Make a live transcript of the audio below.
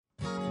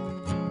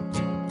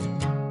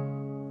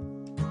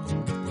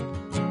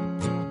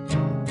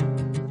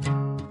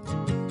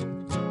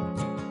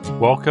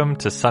Welcome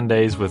to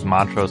Sundays with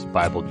Montrose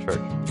Bible Church.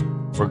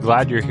 We're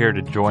glad you're here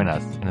to join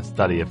us in a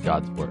study of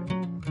God's Word.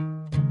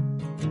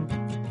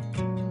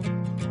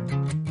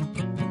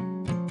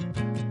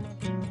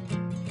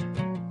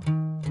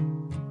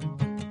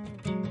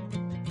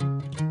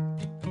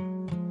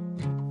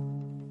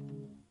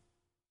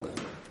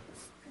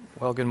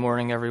 Well, good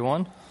morning,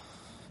 everyone.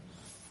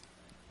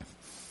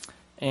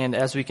 And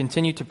as we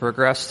continue to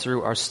progress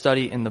through our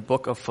study in the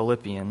book of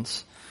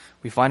Philippians,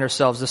 we find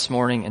ourselves this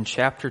morning in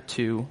chapter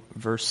 2,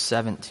 verse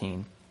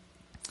 17.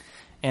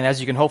 And as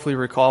you can hopefully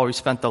recall, we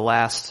spent the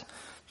last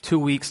 2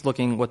 weeks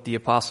looking what the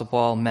Apostle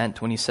Paul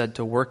meant when he said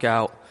to work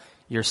out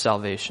your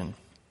salvation.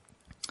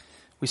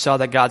 We saw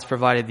that God's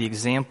provided the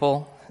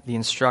example, the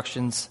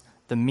instructions,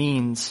 the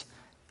means,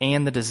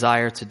 and the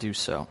desire to do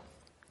so.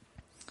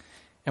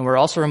 And we're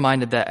also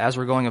reminded that as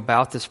we're going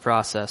about this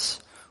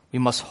process, we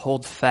must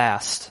hold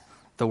fast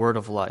the word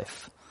of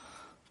life.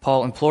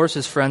 Paul implores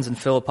his friends in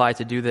Philippi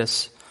to do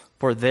this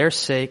for their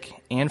sake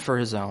and for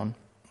his own,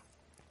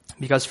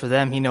 because for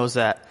them he knows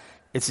that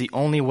it's the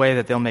only way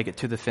that they'll make it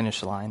to the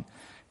finish line.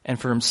 And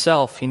for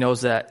himself, he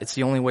knows that it's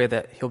the only way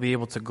that he'll be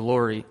able to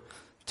glory,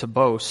 to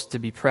boast, to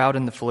be proud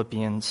in the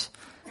Philippians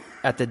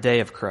at the day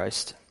of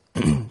Christ.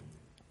 And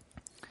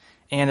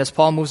as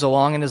Paul moves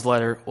along in his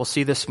letter, we'll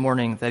see this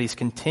morning that he's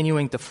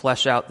continuing to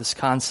flesh out this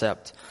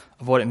concept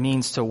of what it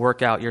means to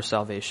work out your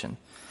salvation.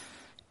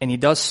 And he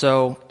does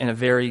so in a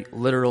very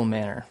literal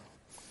manner.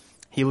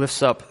 He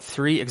lifts up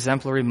 3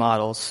 exemplary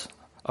models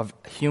of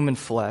human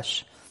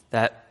flesh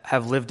that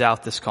have lived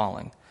out this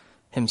calling: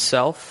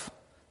 himself,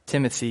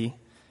 Timothy,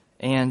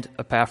 and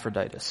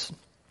Epaphroditus.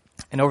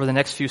 And over the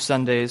next few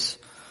Sundays,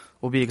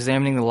 we'll be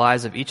examining the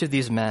lives of each of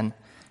these men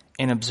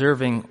and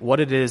observing what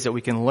it is that we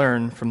can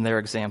learn from their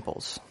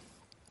examples.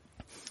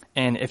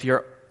 And if you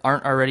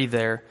aren't already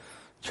there,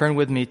 turn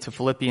with me to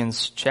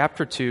Philippians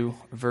chapter 2,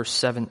 verse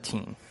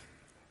 17.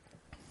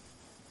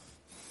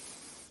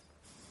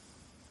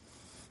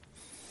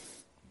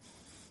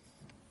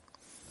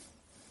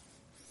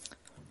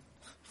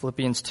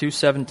 Philippians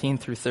 2:17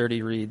 through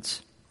 30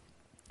 reads,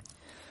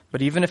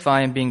 "But even if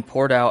I am being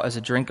poured out as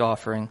a drink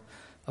offering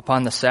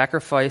upon the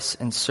sacrifice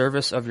and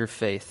service of your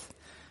faith,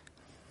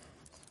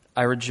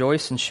 I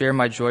rejoice and share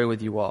my joy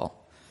with you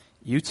all.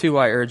 You too,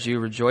 I urge you,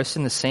 rejoice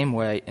in the same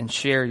way and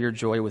share your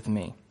joy with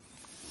me.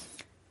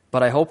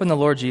 But I hope in the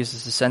Lord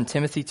Jesus to send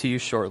Timothy to you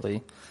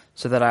shortly,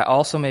 so that I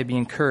also may be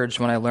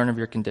encouraged when I learn of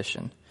your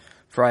condition.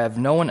 For I have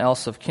no one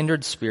else of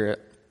kindred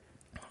spirit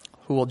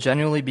who will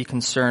genuinely be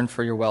concerned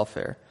for your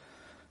welfare.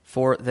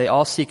 For they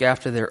all seek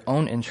after their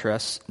own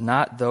interests,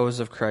 not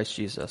those of Christ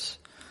Jesus.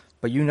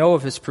 But you know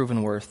of his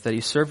proven worth, that he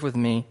served with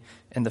me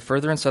in the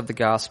furtherance of the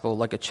gospel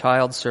like a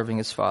child serving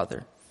his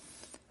father.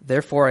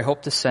 Therefore I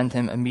hope to send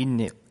him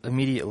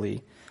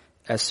immediately,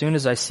 as soon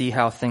as I see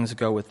how things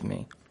go with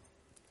me.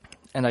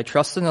 And I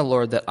trust in the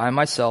Lord that I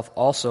myself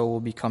also will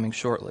be coming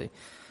shortly.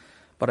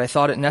 But I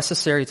thought it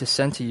necessary to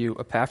send to you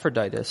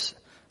Epaphroditus,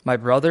 my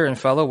brother and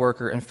fellow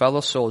worker and fellow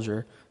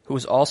soldier, who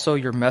is also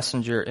your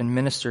messenger and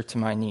minister to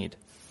my need,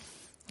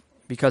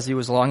 because he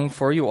was longing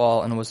for you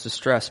all and was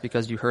distressed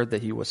because you heard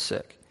that he was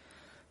sick.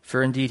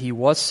 For indeed he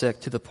was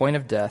sick to the point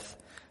of death,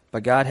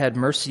 but God had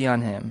mercy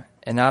on him,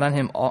 and not on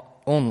him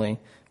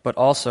only, but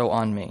also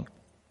on me,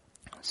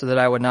 so that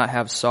I would not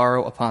have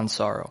sorrow upon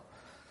sorrow.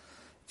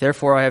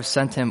 Therefore I have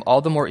sent him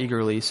all the more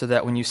eagerly, so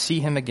that when you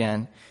see him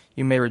again,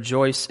 you may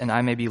rejoice and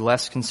I may be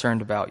less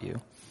concerned about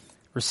you.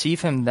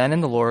 Receive him then in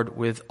the Lord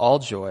with all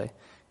joy,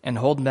 and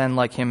hold men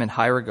like him in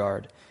high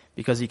regard,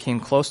 because he came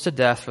close to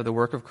death for the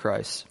work of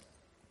Christ,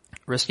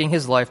 risking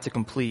his life to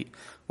complete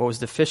what was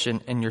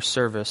deficient in your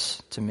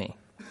service to me."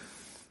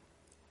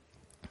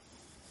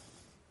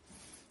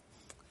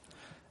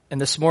 And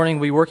this morning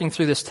we'll be working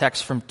through this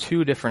text from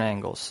 2 different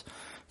angles.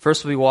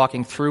 First, we'll be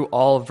walking through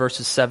all of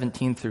verses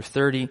 17 through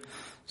 30,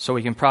 so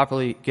we can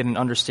properly get an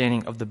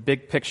understanding of the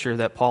big picture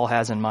that Paul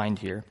has in mind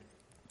here.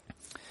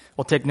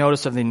 We'll take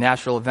notice of the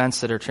natural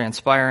events that are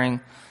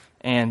transpiring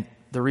and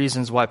the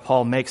reasons why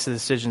Paul makes the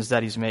decisions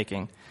that he's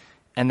making.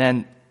 And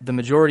then the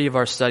majority of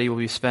our study will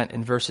be spent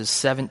in verses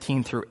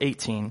 17 through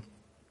 18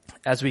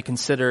 as we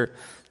consider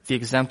the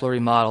exemplary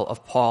model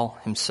of Paul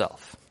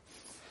himself.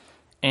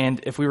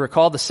 And if we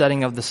recall the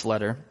setting of this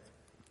letter,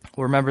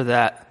 we'll remember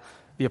that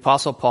the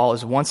Apostle Paul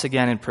is once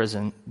again in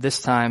prison,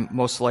 this time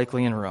most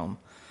likely in Rome.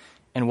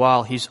 And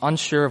while he's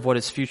unsure of what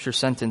his future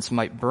sentence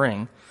might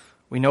bring,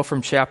 we know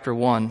from chapter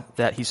 1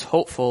 that he's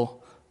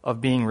hopeful of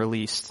being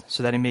released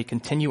so that he may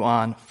continue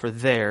on for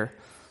the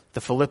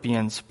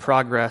Philippians,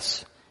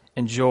 progress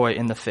and joy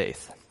in the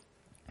faith.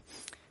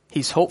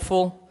 He's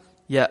hopeful,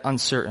 yet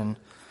uncertain.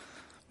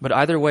 But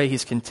either way,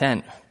 he's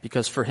content,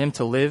 because for him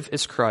to live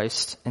is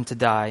Christ and to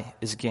die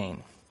is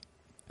gain.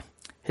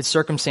 His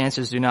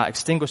circumstances do not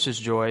extinguish his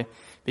joy,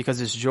 because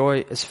his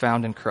joy is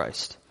found in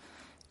Christ.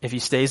 If he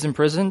stays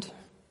imprisoned,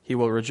 he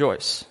will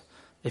rejoice.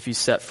 If he's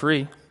set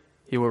free,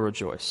 he will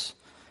rejoice.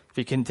 If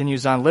he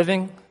continues on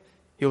living,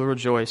 he will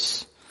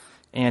rejoice.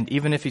 And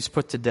even if he's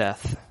put to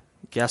death,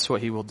 guess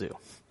what he will do?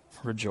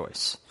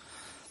 Rejoice.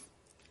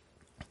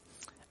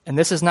 And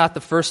this is not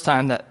the first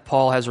time that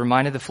Paul has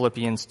reminded the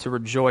Philippians to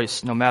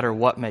rejoice no matter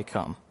what may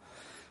come.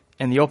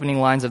 In the opening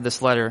lines of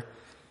this letter,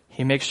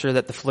 he makes sure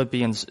that the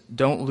Philippians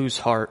don't lose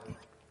heart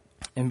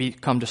and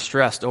become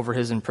distressed over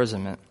his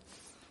imprisonment,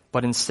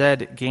 but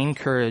instead gain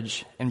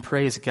courage and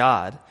praise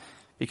God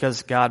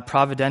because God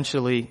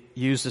providentially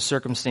used the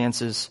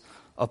circumstances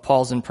of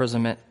Paul's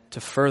imprisonment to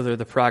further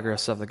the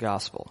progress of the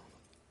gospel.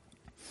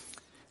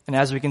 And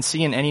as we can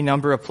see in any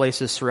number of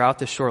places throughout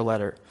this short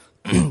letter,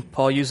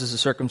 Paul uses the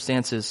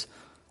circumstances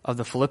of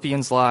the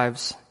Philippians'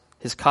 lives,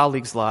 his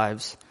colleagues'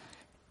 lives,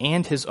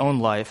 and his own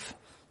life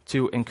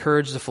to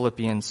encourage the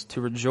Philippians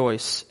to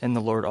rejoice in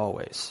the Lord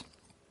always.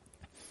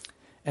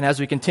 And as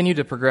we continue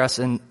to progress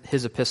in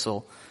his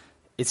epistle,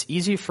 it's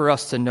easy for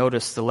us to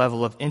notice the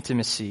level of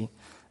intimacy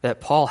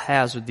that Paul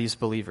has with these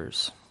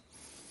believers.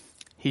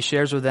 He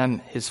shares with them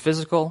his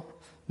physical,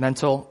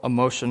 mental,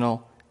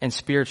 emotional, and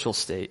spiritual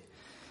state.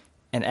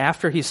 And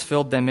after he's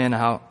filled them in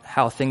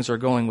how things are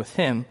going with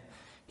him,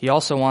 he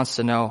also wants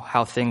to know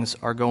how things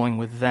are going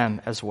with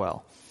them as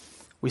well.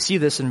 We see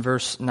this in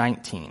verse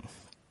 19.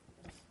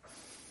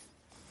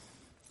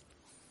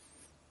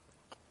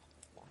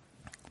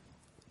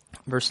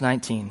 Verse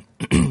 19.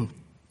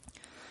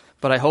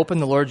 But I hope in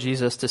the Lord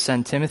Jesus to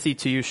send Timothy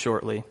to you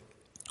shortly,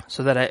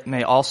 so that I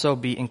may also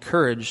be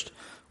encouraged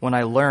when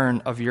I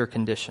learn of your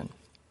condition.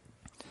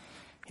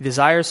 He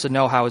desires to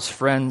know how his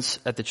friends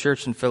at the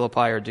church in Philippi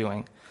are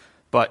doing,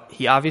 but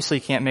he obviously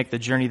can't make the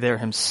journey there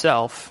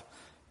himself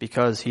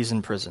because he's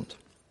imprisoned.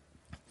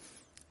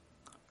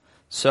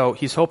 So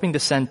he's hoping to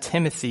send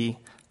Timothy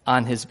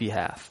on his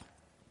behalf.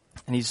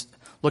 And he's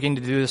looking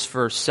to do this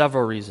for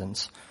several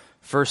reasons.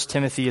 First,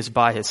 Timothy is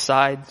by his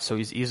side, so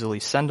he's easily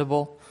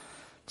sendable.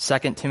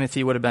 Second,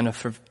 Timothy would have been a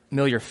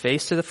familiar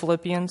face to the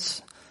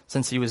Philippians,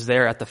 since he was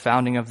there at the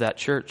founding of that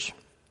church.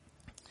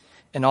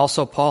 And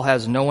also, Paul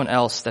has no one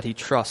else that he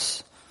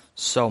trusts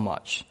so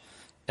much.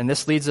 And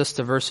this leads us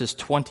to verses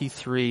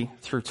 23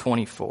 through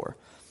 24,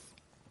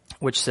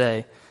 which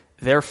say,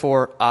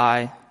 Therefore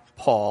I,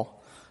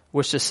 Paul,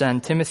 wish to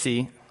send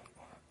Timothy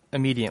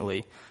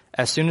immediately,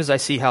 as soon as I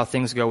see how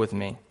things go with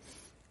me.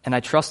 And I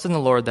trust in the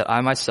Lord that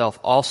I myself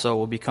also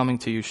will be coming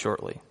to you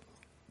shortly.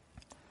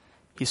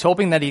 He's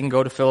hoping that he can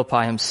go to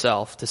Philippi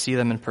himself to see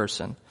them in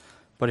person.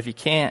 But if he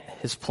can't,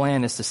 his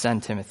plan is to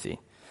send Timothy.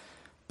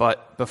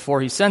 But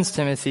before he sends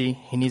Timothy,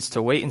 he needs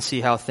to wait and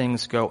see how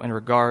things go in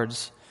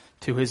regards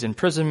to his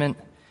imprisonment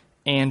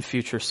and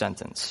future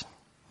sentence.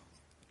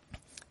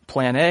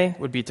 Plan A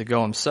would be to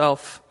go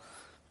himself.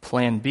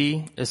 Plan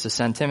B is to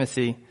send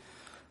Timothy.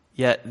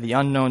 Yet the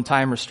unknown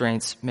time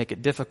restraints make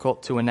it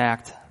difficult to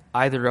enact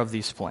either of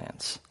these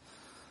plans.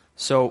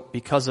 So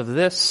because of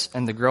this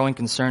and the growing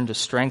concern to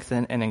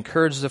strengthen and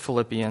encourage the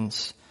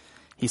Philippians,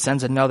 he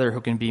sends another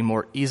who can be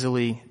more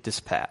easily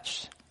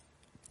dispatched.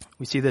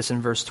 We see this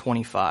in verse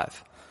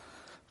 25.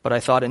 But I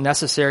thought it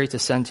necessary to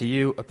send to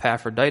you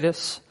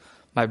Epaphroditus,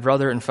 my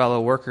brother and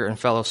fellow worker and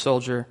fellow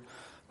soldier,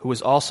 who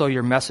was also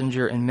your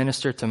messenger and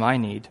minister to my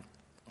need,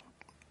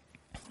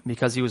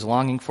 because he was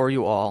longing for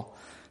you all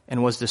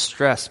and was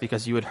distressed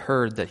because you had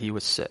heard that he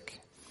was sick.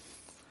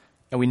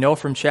 And we know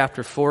from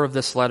chapter 4 of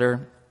this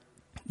letter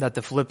that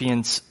the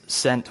Philippians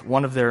sent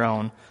one of their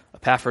own,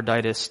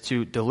 Epaphroditus,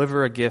 to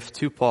deliver a gift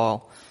to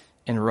Paul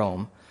in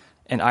Rome.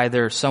 And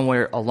either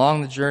somewhere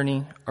along the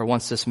journey or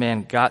once this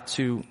man got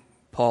to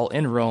Paul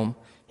in Rome,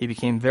 he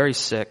became very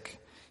sick,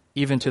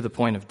 even to the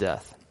point of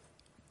death.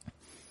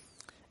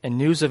 And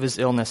news of his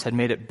illness had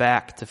made it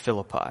back to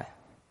Philippi.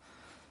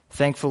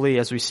 Thankfully,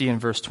 as we see in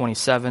verse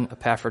 27,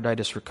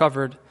 Epaphroditus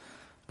recovered,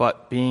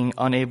 but being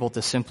unable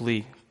to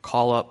simply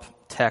call up,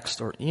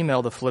 text, or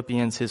email the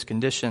Philippians his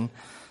condition,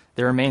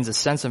 there remains a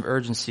sense of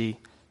urgency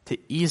to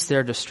ease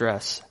their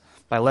distress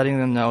by letting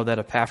them know that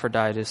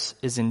Epaphroditus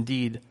is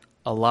indeed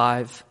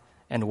alive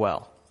and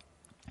well.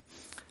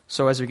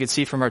 So as we can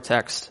see from our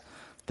text,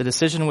 the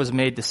decision was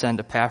made to send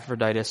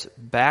Epaphroditus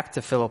back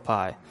to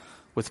Philippi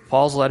with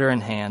Paul's letter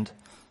in hand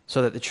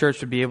so that the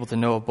church would be able to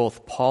know of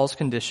both Paul's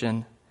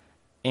condition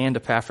and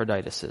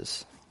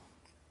Epaphroditus's.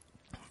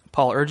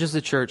 Paul urges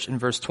the church in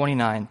verse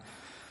 29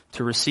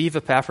 to receive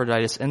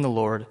Epaphroditus in the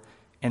Lord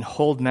and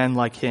hold men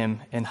like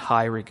him in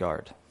high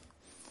regard.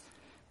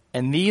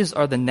 And these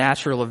are the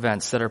natural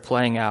events that are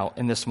playing out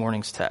in this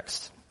morning's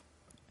text.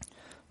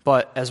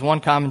 But as one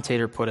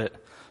commentator put it,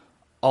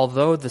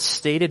 although the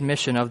stated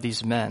mission of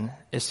these men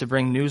is to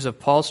bring news of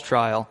Paul's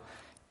trial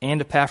and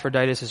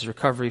Epaphroditus'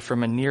 recovery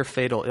from a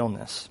near-fatal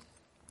illness,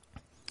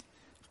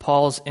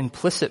 Paul's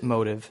implicit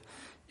motive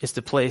is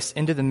to place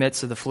into the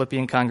midst of the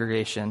Philippian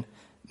congregation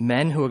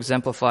men who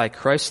exemplify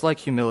Christ-like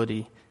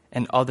humility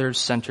and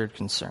others-centered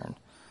concern.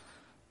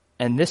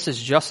 And this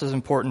is just as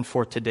important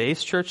for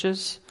today's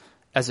churches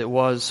as it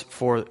was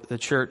for the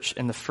church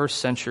in the first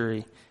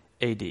century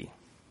AD.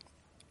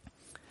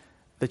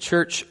 The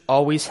church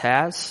always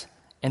has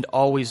and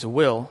always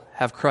will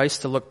have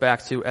Christ to look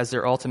back to as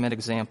their ultimate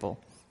example.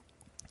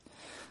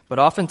 But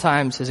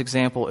oftentimes his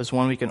example is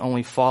one we can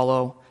only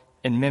follow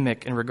and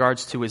mimic in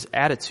regards to his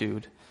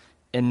attitude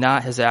and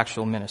not his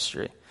actual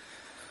ministry.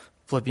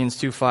 Philippians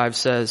 2:5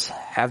 says,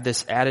 "Have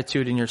this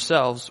attitude in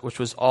yourselves, which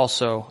was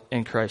also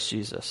in Christ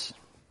Jesus."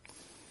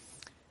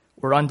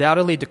 We're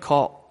undoubtedly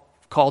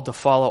called to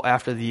follow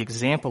after the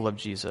example of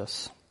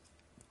Jesus.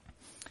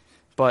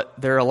 But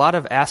there are a lot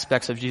of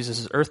aspects of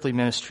Jesus' earthly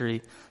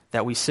ministry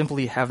that we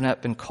simply have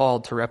not been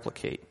called to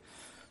replicate.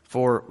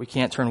 For we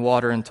can't turn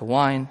water into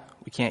wine,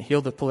 we can't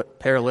heal the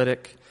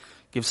paralytic,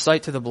 give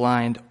sight to the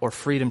blind, or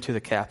freedom to the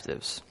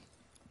captives.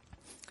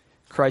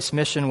 Christ's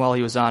mission while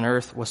he was on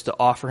earth was to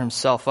offer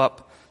himself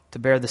up to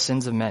bear the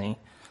sins of many.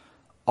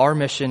 Our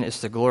mission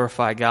is to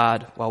glorify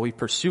God while we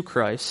pursue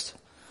Christ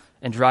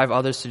and drive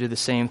others to do the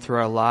same through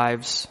our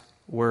lives,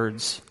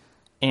 words,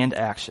 and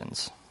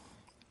actions.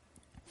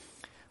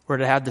 We're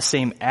to have the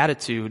same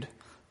attitude,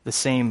 the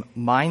same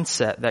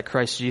mindset that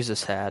Christ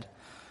Jesus had,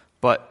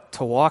 but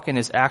to walk in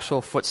his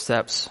actual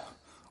footsteps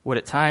would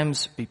at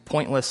times be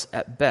pointless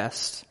at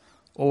best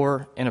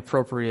or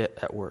inappropriate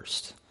at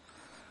worst.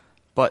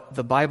 But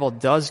the Bible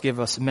does give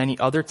us many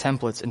other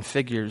templates and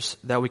figures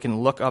that we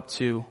can look up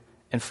to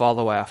and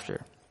follow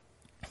after.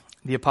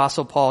 The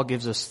Apostle Paul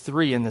gives us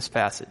 3 in this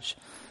passage: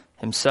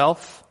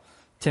 himself,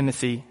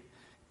 Timothy,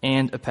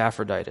 and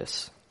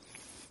Epaphroditus.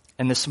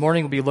 And this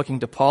morning we'll be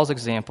looking to Paul's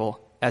example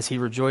as he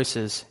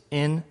rejoices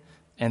in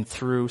and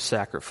through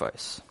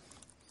sacrifice.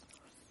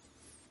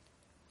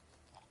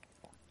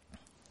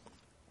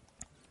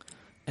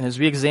 And as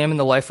we examine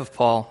the life of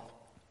Paul,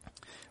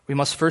 we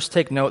must first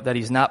take note that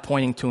he's not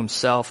pointing to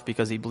himself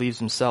because he believes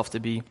himself to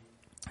be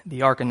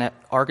the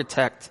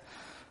architect,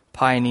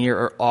 pioneer,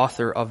 or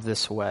author of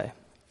this way.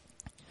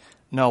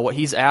 No, what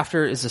he's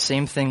after is the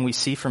same thing we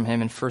see from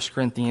him in 1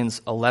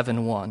 Corinthians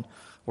 11:1,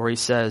 where he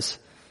says,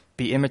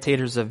 "Be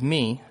imitators of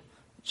me,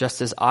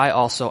 just as I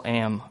also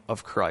am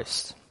of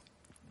Christ."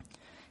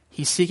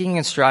 He's seeking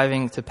and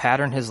striving to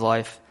pattern his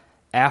life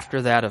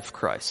after that of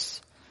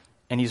Christ,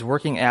 and he's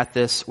working at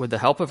this with the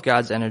help of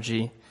God's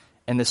energy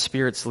and the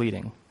Spirit's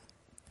leading.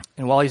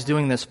 And while he's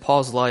doing this,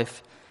 Paul's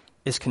life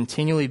is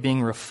continually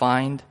being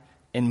refined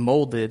and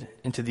molded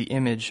into the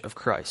image of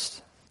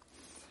Christ.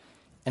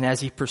 And as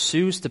he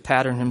pursues to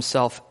pattern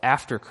himself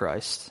after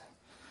Christ,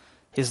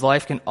 his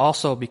life can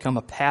also become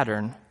a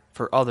pattern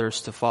for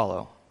others to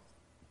follow.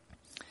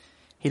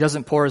 He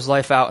doesn't pour his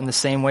life out in the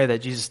same way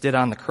that Jesus did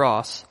on the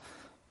cross,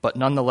 but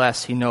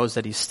nonetheless he knows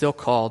that he's still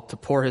called to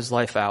pour his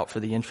life out for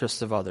the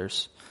interests of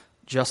others,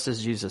 just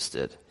as Jesus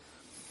did.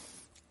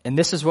 And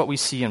this is what we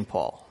see in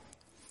Paul.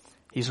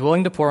 He's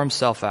willing to pour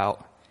himself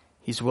out.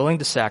 He's willing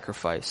to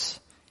sacrifice.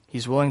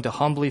 He's willing to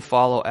humbly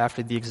follow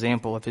after the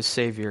example of his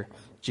Savior,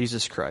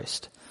 Jesus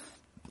Christ.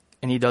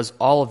 And he does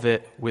all of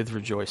it with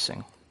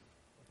rejoicing.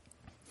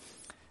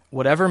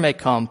 Whatever may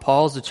come,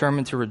 Paul is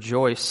determined to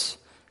rejoice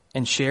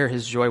and share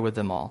his joy with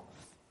them all.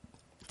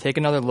 Take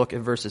another look at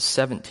verses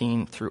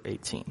 17 through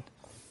 18.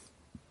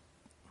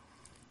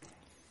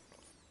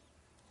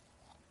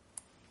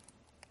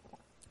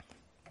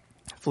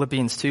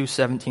 Philippians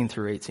 2:17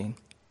 through 18.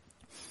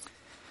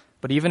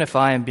 "But even if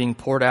I am being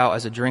poured out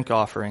as a drink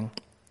offering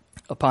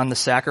upon the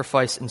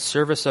sacrifice and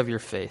service of your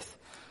faith,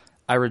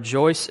 I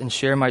rejoice and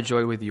share my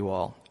joy with you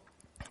all.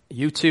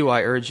 You too,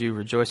 I urge you,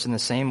 rejoice in the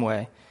same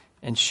way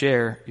and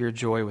share your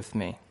joy with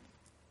me."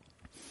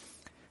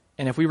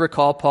 And if we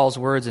recall Paul's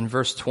words in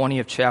verse 20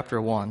 of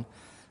chapter 1,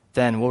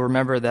 then we'll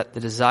remember that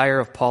the desire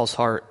of Paul's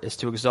heart is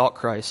to exalt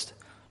Christ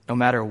no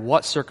matter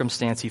what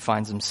circumstance he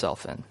finds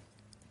himself in.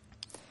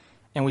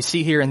 And we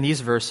see here in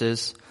these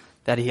verses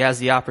that he has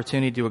the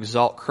opportunity to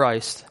exalt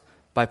Christ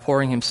by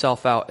pouring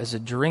himself out as a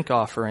drink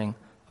offering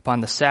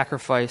upon the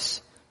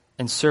sacrifice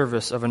and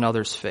service of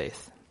another's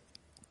faith.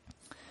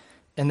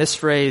 And this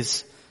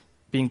phrase,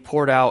 being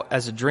poured out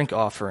as a drink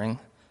offering,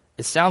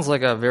 it sounds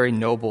like a very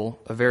noble,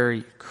 a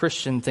very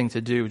Christian thing to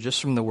do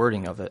just from the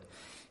wording of it,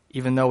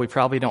 even though we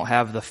probably don't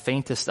have the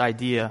faintest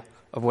idea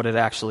of what it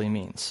actually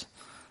means.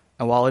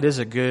 And while it is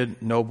a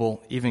good,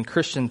 noble, even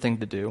Christian thing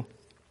to do,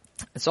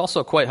 it's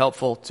also quite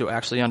helpful to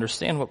actually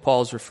understand what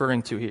Paul is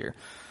referring to here.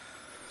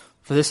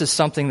 For this is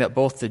something that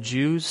both the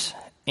Jews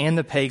and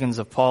the pagans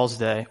of Paul's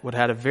day would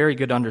have had a very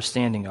good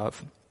understanding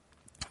of.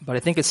 But I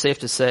think it's safe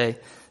to say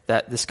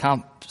that this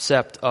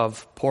concept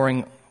of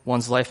pouring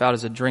one's life out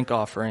as a drink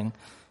offering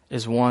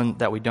is one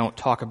that we don't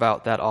talk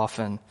about that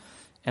often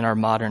in our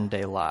modern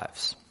day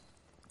lives.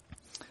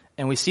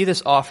 And we see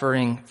this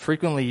offering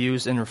frequently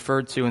used and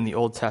referred to in the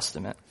Old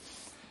Testament.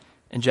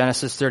 In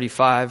Genesis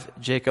 35,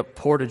 Jacob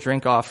poured a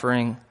drink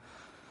offering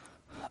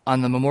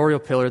on the memorial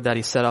pillar that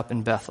he set up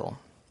in Bethel.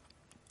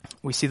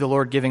 We see the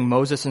Lord giving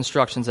Moses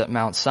instructions at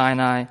Mount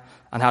Sinai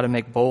on how to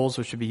make bowls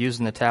which would be used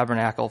in the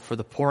tabernacle for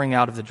the pouring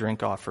out of the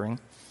drink offering.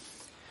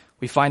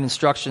 We find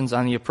instructions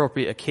on the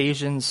appropriate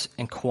occasions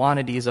and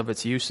quantities of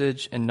its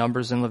usage in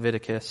Numbers and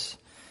Leviticus.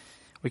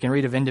 We can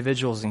read of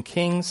individuals in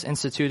Kings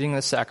instituting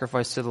the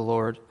sacrifice to the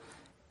Lord.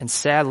 And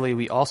sadly,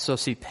 we also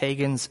see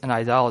pagans and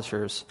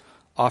idolaters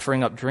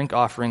offering up drink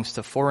offerings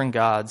to foreign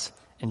gods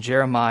in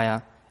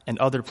Jeremiah and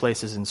other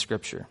places in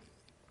Scripture.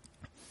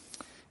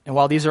 And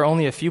while these are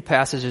only a few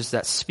passages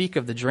that speak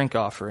of the drink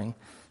offering,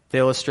 they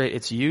illustrate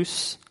its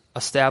use,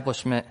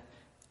 establishment,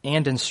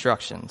 and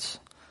instructions.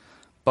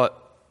 But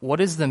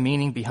what is the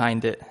meaning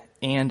behind it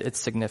and its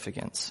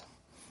significance?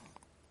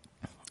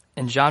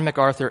 And John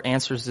MacArthur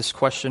answers this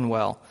question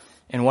well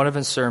in one of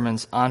his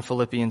sermons on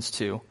Philippians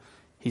 2.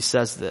 He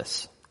says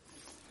this: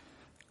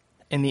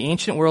 in the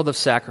ancient world of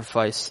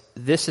sacrifice,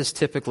 this is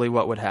typically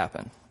what would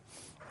happen.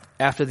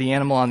 After the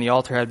animal on the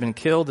altar had been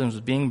killed and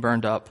was being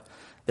burned up,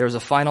 there was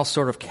a final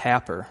sort of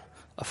capper,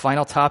 a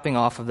final topping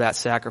off of that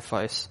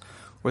sacrifice,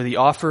 where the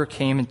offerer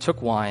came and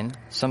took wine.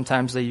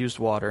 Sometimes they used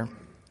water.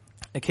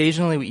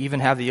 Occasionally we even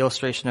have the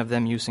illustration of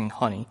them using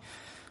honey,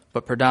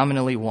 but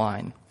predominantly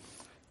wine,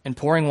 and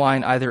pouring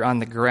wine either on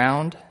the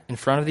ground in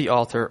front of the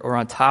altar or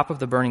on top of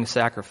the burning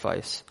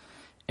sacrifice,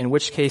 in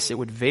which case it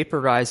would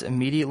vaporize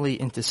immediately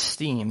into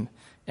steam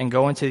and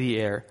go into the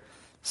air,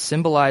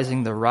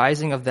 symbolizing the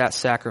rising of that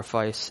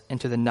sacrifice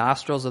into the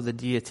nostrils of the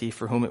deity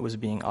for whom it was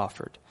being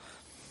offered.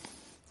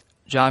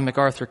 John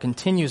MacArthur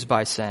continues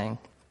by saying,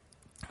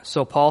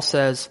 so Paul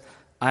says,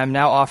 I am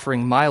now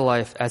offering my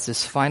life as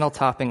this final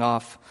topping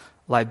off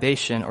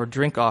libation or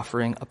drink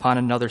offering upon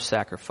another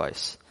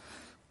sacrifice.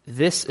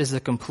 This is the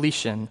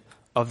completion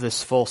of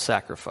this full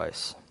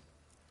sacrifice.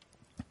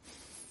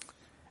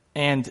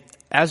 And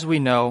as we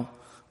know,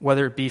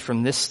 whether it be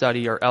from this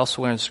study or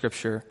elsewhere in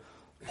Scripture,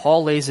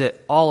 Paul lays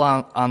it all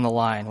on the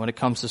line when it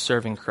comes to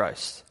serving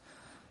Christ.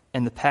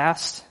 In the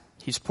past,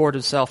 he's poured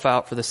himself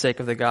out for the sake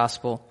of the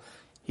gospel.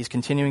 He's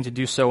continuing to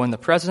do so in the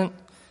present,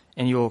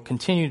 and he will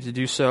continue to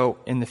do so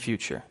in the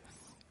future.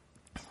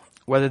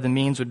 Whether the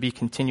means would be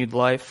continued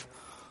life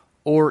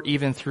or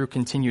even through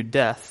continued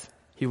death,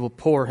 he will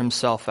pour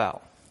himself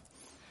out.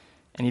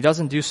 And he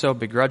doesn't do so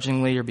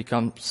begrudgingly or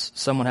becomes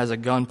someone has a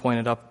gun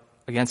pointed up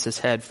against his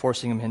head,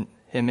 forcing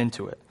him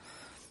into it.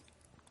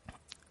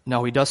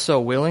 No, he does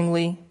so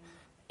willingly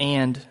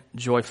and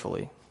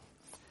joyfully.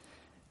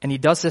 And he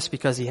does this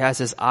because he has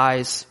his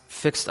eyes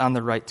fixed on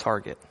the right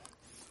target.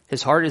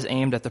 His heart is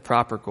aimed at the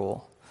proper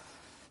goal.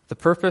 The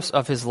purpose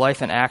of his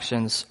life and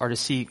actions are to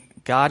see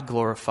God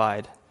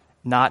glorified,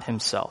 not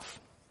himself.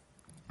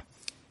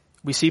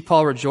 We see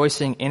Paul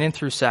rejoicing in and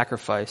through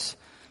sacrifice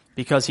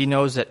because he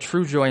knows that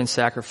true joy and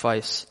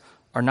sacrifice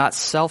are not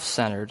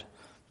self-centered,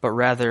 but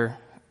rather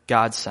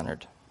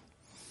God-centered.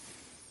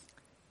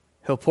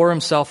 He'll pour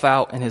himself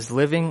out in his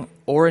living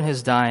or in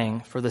his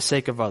dying for the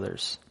sake of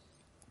others.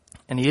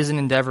 And he isn't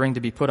endeavoring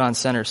to be put on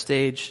center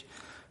stage,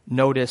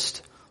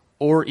 noticed,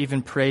 or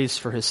even praised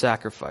for his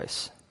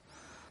sacrifice.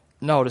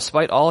 No,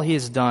 despite all he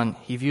has done,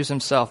 he views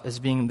himself as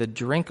being the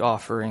drink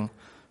offering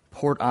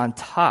poured on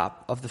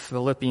top of the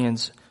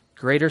Philippians'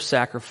 greater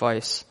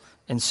sacrifice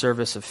and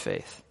service of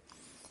faith.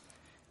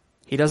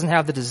 He doesn't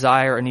have the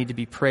desire or need to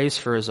be praised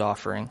for his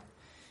offering.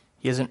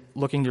 He isn't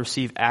looking to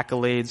receive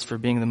accolades for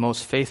being the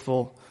most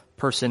faithful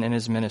person in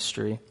his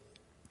ministry.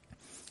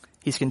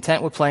 He's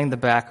content with playing the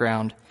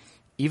background,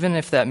 even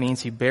if that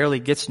means he barely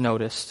gets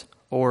noticed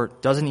or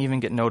doesn't even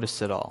get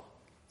noticed at all.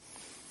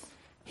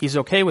 He's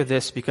okay with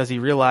this because he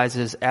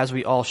realizes, as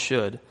we all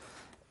should,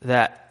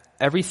 that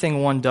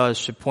everything one does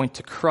should point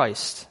to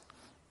Christ,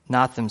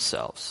 not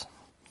themselves.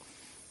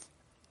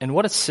 And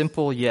what a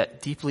simple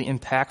yet deeply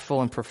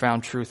impactful and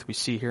profound truth we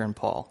see here in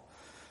Paul.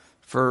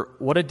 For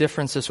what a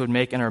difference this would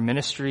make in our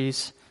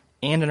ministries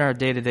and in our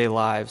day-to-day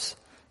lives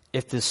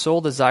if the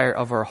sole desire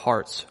of our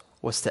hearts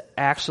was to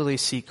actually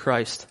see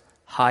Christ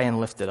high and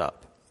lifted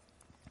up.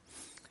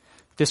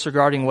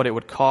 Disregarding what it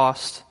would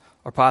cost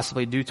or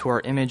possibly do to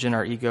our image and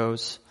our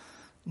egos,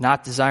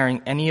 not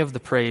desiring any of the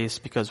praise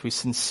because we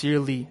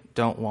sincerely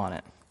don't want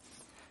it.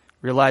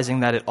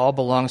 Realizing that it all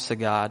belongs to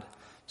God,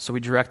 so we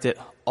direct it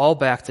all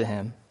back to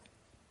Him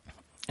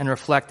and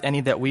reflect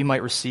any that we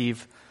might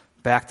receive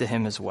back to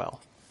Him as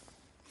well.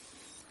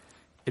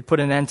 It put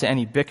an end to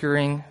any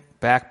bickering,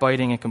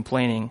 backbiting, and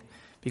complaining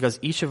because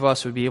each of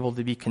us would be able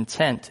to be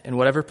content in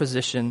whatever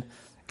position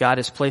God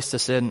has placed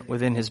us in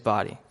within His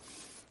body.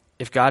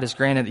 If God has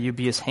granted that you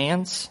be His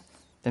hands,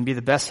 then be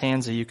the best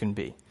hands that you can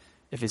be.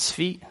 If His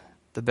feet,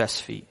 the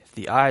best feet. If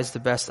the eyes, the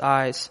best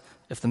eyes.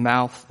 If the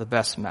mouth, the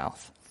best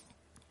mouth.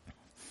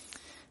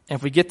 And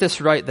if we get this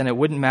right, then it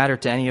wouldn't matter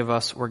to any of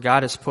us where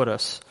God has put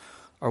us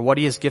or what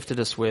He has gifted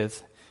us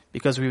with,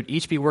 because we would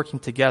each be working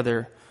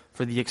together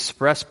for the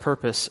express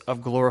purpose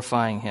of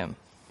glorifying Him.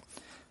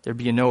 There'd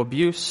be no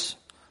abuse,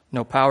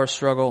 no power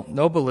struggle,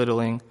 no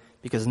belittling,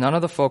 because none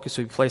of the focus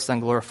would be placed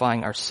on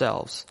glorifying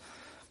ourselves,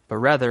 but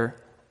rather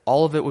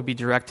all of it would be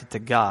directed to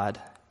God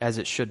as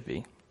it should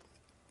be.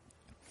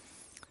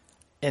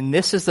 And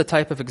this is the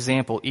type of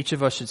example each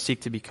of us should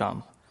seek to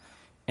become.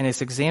 And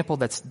it's an example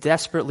that's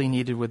desperately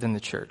needed within the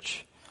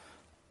church.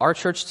 Our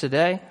church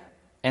today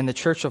and the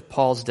church of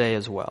Paul's day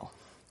as well.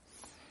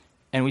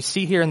 And we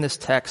see here in this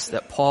text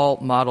that Paul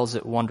models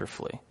it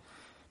wonderfully.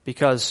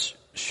 Because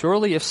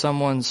surely if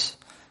someone's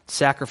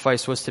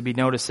sacrifice was to be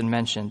noticed and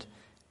mentioned,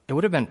 it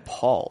would have been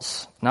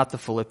Paul's, not the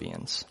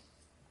Philippians.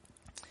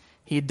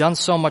 He had done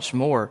so much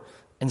more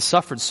and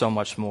suffered so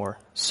much more.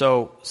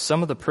 So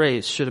some of the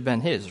praise should have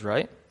been his,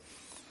 right?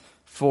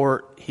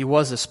 For he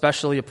was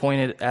especially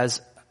appointed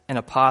as an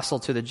apostle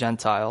to the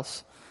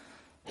Gentiles,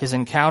 His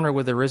encounter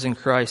with the risen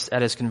Christ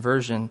at his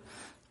conversion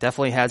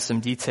definitely had some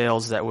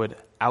details that would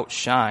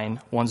outshine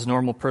one's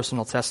normal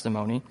personal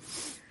testimony.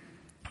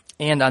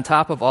 And on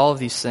top of all of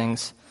these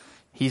things,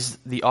 he's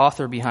the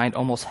author behind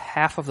almost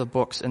half of the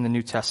books in the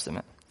New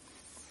Testament.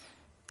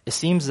 It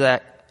seems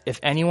that if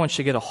anyone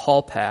should get a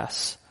hall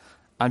pass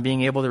on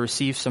being able to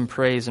receive some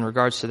praise in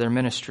regards to their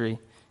ministry,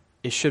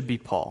 it should be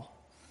Paul.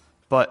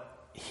 But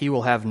he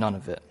will have none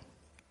of it.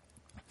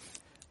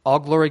 All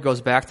glory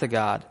goes back to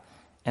God,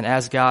 and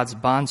as God's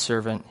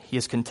bondservant, he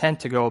is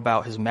content to go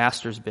about his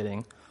master's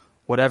bidding,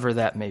 whatever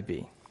that may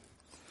be,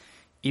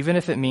 even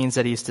if it means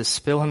that he's to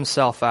spill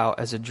himself out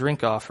as a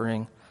drink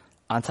offering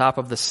on top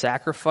of the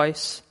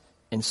sacrifice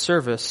and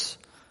service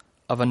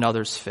of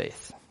another's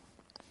faith.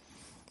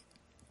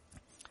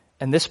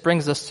 And this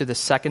brings us to the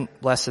second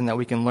lesson that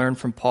we can learn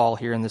from Paul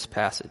here in this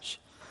passage.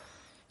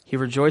 He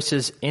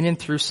rejoices in and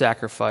through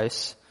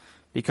sacrifice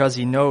because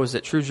he knows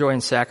that true joy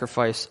and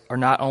sacrifice are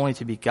not only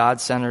to be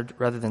God-centered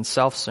rather than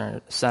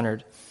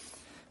self-centered,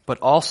 but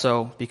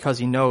also because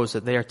he knows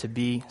that they are to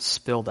be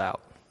spilled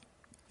out.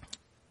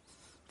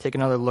 Take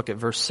another look at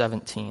verse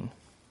 17.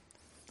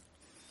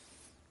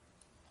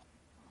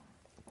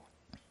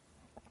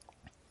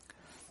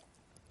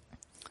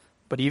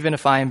 But even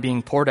if I am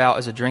being poured out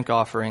as a drink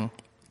offering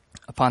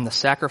upon the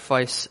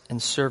sacrifice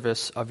and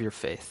service of your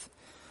faith.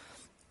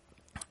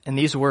 In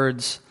these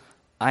words,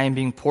 I am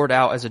being poured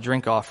out as a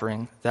drink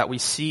offering, that we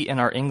see in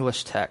our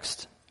English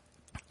text,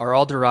 are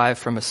all derived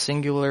from a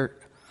singular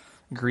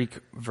Greek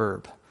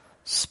verb,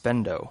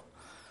 spendo,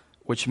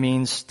 which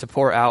means to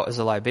pour out as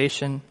a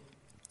libation,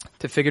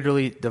 to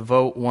figuratively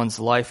devote one's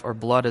life or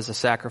blood as a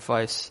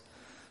sacrifice,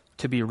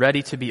 to be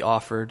ready to be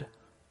offered,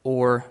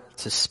 or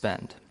to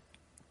spend.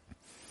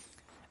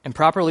 And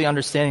properly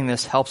understanding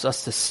this helps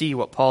us to see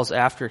what Paul's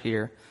after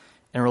here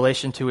in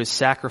relation to his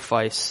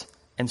sacrifice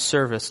and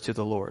service to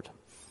the Lord.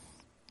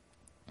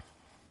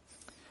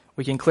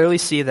 We can clearly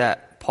see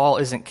that Paul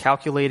isn't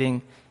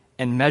calculating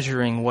and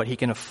measuring what he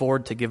can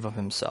afford to give of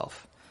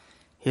himself.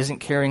 He isn't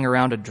carrying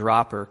around a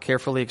dropper,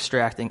 carefully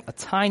extracting a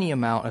tiny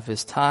amount of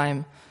his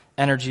time,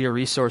 energy, or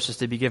resources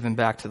to be given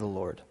back to the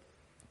Lord.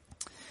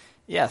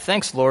 Yeah,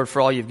 thanks, Lord,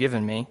 for all you've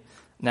given me.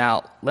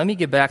 Now, let me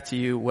give back to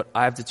you what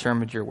I've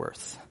determined you're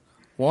worth.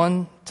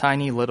 One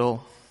tiny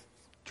little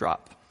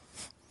drop.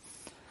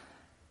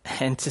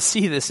 And to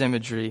see this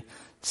imagery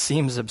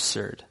seems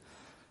absurd.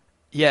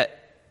 Yet,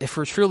 if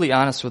we're truly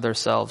honest with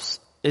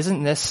ourselves,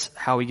 isn't this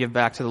how we give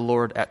back to the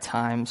Lord at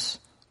times,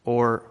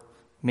 or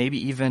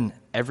maybe even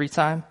every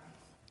time?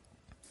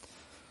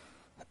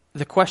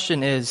 The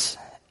question is,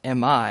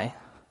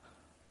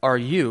 are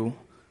you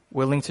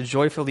willing to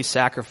joyfully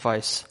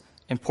sacrifice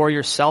and pour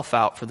yourself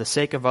out for the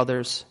sake of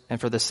others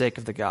and for the sake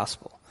of the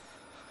gospel?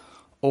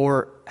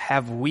 Or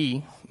have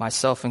we,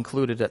 myself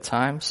included at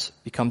times,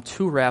 become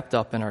too wrapped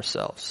up in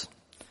ourselves?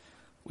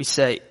 We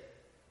say,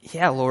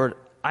 yeah, Lord,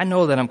 I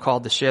know that I'm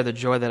called to share the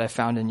joy that I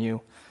found in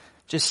you,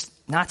 just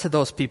not to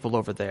those people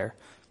over there,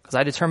 because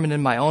I determined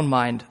in my own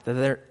mind that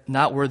they're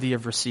not worthy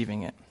of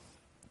receiving it.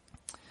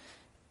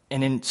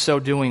 And in so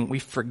doing, we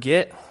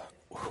forget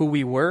who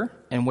we were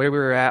and where we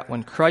were at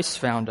when Christ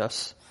found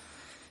us,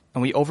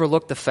 and we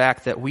overlook the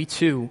fact that we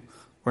too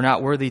were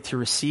not worthy to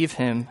receive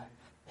him,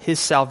 his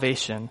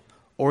salvation,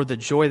 or the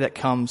joy that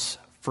comes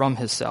from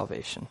his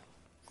salvation.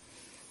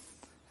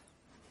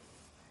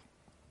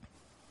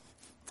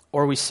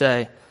 Or we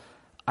say,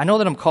 I know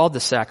that I'm called to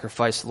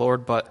sacrifice,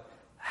 Lord, but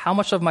how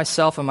much of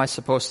myself am I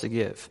supposed to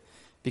give?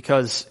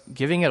 Because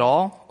giving it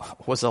all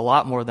was a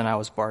lot more than I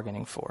was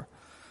bargaining for.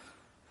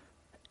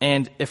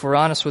 And if we're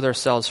honest with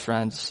ourselves,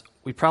 friends,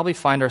 we probably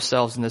find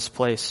ourselves in this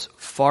place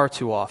far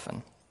too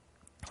often,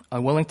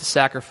 unwilling to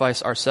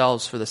sacrifice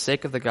ourselves for the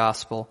sake of the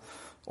gospel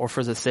or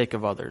for the sake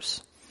of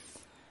others.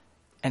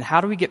 And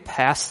how do we get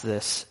past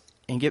this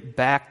and get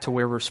back to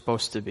where we're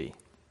supposed to be?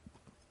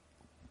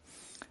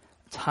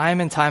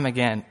 Time and time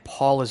again,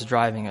 Paul is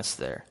driving us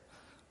there.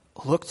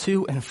 Look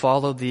to and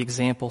follow the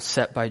example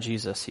set by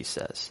Jesus, he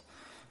says.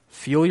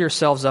 Fuel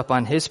yourselves up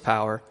on his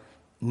power.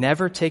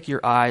 Never take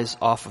your eyes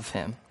off of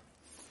him.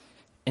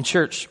 In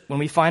church, when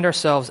we find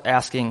ourselves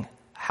asking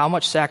how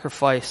much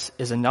sacrifice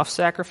is enough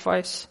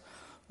sacrifice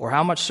or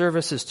how much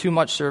service is too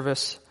much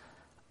service,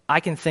 I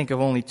can think of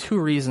only two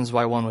reasons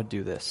why one would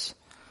do this.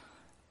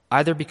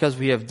 Either because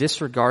we have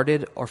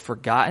disregarded or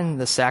forgotten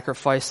the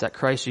sacrifice that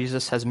Christ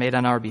Jesus has made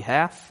on our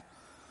behalf,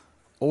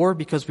 or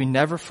because we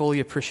never fully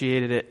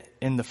appreciated it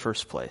in the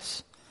first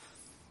place.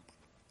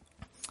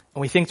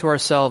 And we think to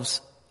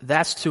ourselves,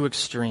 that's too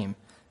extreme,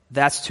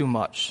 that's too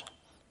much,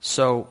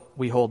 so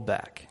we hold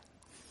back.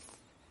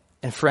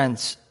 And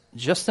friends,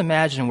 just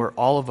imagine where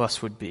all of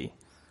us would be,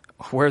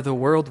 where the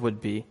world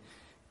would be,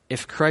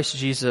 if Christ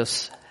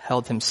Jesus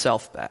held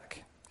himself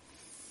back.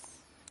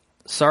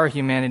 Sorry,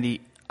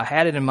 humanity, I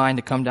had it in mind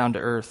to come down to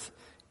earth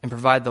and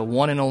provide the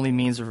one and only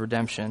means of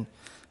redemption,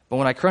 but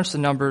when I crunched the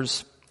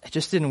numbers, it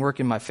just didn't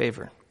work in my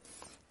favor.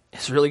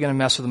 It's really going to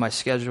mess with my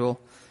schedule.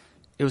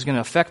 It was going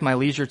to affect my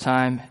leisure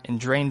time and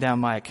drain down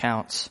my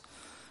accounts.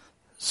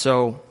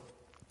 So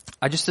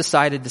I just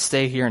decided to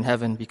stay here in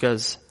heaven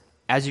because,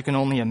 as you can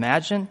only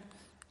imagine,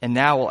 and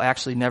now we'll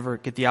actually never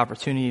get the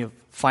opportunity of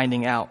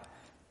finding out,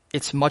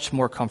 it's much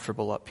more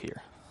comfortable up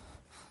here.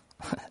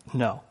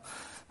 No.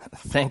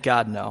 Thank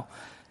God, no.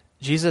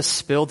 Jesus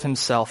spilled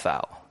himself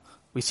out.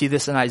 We see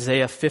this in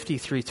Isaiah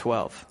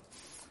 53:12.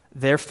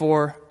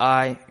 Therefore,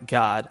 I,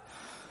 God,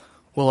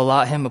 will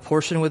allot him a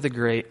portion with the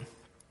great,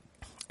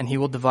 and he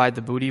will divide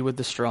the booty with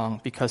the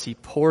strong, because he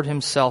poured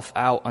himself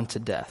out unto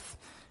death,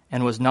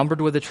 and was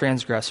numbered with the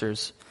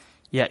transgressors,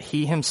 yet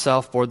he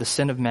himself bore the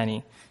sin of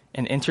many,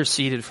 and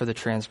interceded for the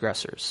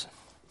transgressors.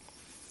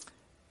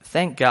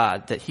 Thank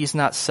God that he's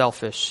not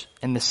selfish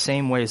in the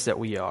same ways that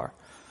we are.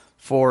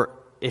 For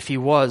if he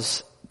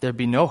was, there'd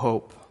be no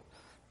hope,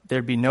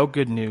 there'd be no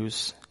good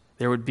news,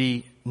 there would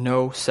be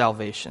no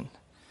salvation.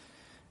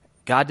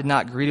 God did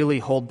not greedily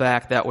hold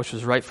back that which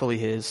was rightfully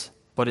his,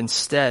 but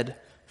instead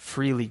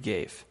freely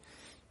gave.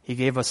 He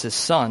gave us his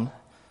Son,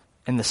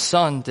 and the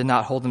Son did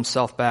not hold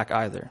himself back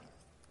either.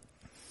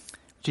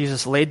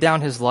 Jesus laid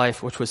down his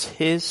life, which was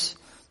his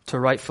to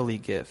rightfully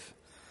give.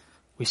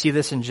 We see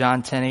this in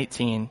John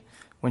 10:18,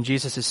 when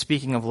Jesus is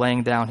speaking of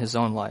laying down his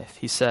own life.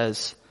 He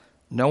says,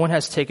 "No one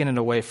has taken it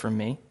away from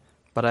me,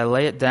 but I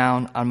lay it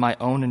down on my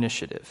own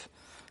initiative.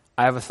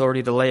 I have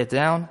authority to lay it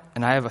down,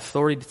 and I have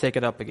authority to take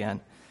it up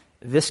again.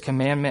 This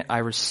commandment I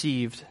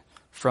received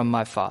from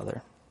my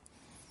Father."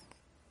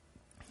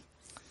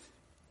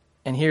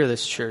 And hear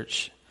this,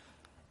 church.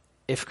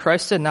 If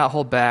Christ did not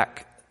hold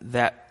back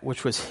that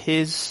which was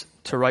his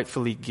to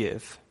rightfully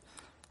give,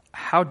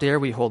 how dare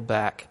we hold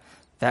back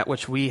that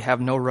which we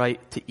have no right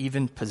to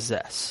even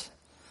possess?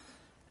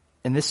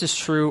 And this is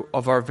true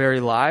of our very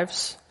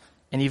lives,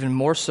 and even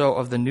more so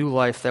of the new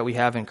life that we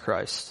have in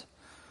Christ.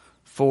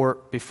 For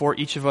before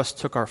each of us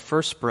took our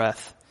first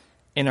breath,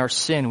 in our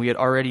sin, we had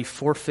already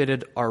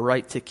forfeited our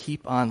right to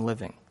keep on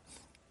living.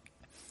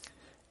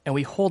 And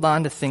we hold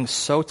on to things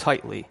so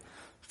tightly,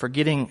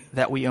 forgetting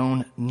that we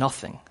own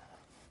nothing.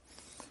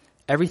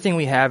 Everything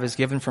we have is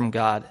given from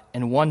God,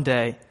 and one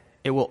day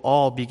it will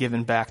all be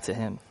given back to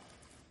him.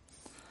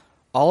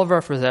 All of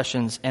our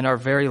possessions and our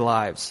very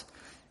lives,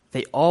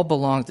 they all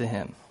belong to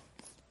him.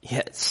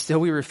 Yet still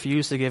we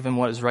refuse to give him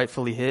what is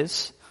rightfully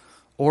his,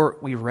 or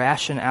we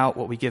ration out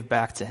what we give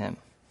back to him.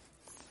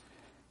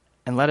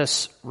 And let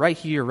us, right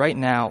here, right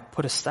now,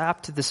 put a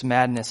stop to this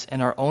madness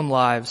in our own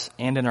lives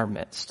and in our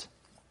midst.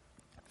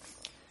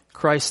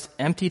 Christ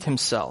emptied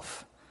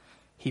himself.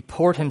 He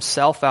poured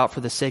himself out for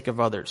the sake of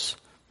others,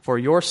 for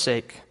your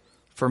sake,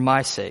 for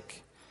my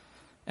sake.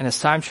 And it's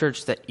time,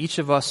 church, that each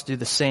of us do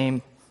the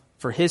same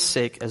for his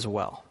sake as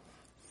well.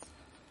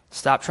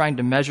 Stop trying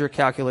to measure,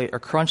 calculate, or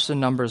crunch the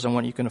numbers on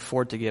what you can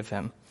afford to give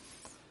him.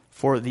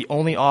 For the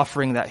only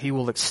offering that he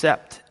will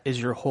accept is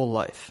your whole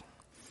life.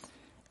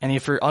 And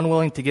if you're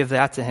unwilling to give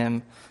that to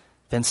him,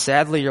 then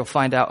sadly you'll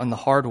find out in the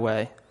hard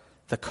way,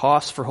 the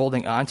cost for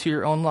holding on to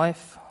your own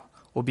life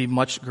will be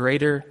much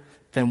greater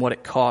than what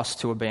it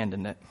costs to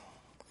abandon it.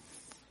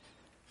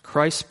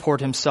 Christ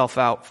poured himself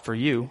out for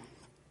you,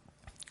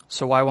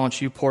 so why won't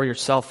you pour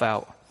yourself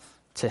out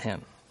to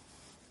him?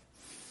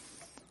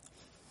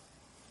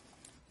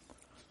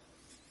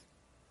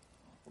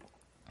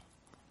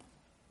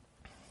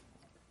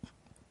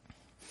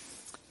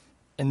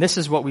 And this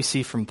is what we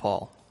see from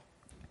Paul.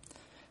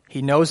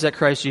 He knows that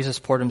Christ Jesus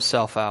poured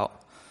himself out,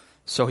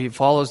 so he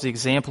follows the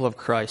example of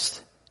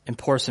Christ and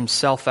pours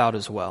himself out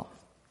as well.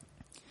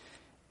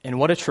 And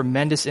what a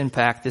tremendous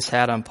impact this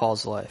had on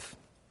Paul's life.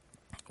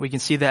 We can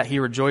see that he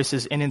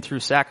rejoices in and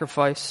through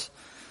sacrifice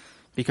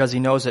because he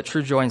knows that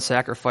true joy and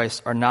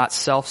sacrifice are not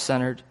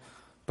self-centered,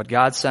 but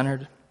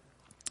God-centered.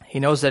 He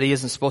knows that he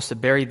isn't supposed to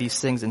bury these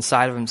things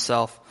inside of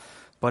himself,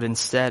 but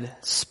instead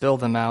spill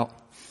them out.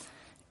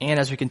 And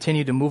as we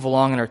continue to move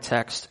along in our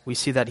text, we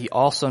see that he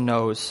also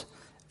knows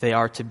they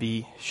are to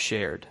be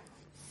shared.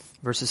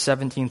 Verses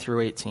 17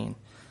 through 18.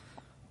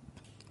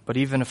 But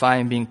even if I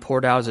am being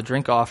poured out as a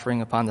drink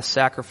offering upon the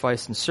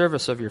sacrifice and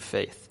service of your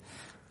faith,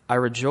 I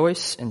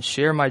rejoice and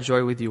share my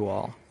joy with you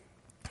all.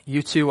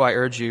 You too, I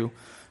urge you,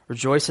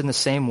 rejoice in the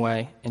same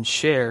way and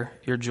share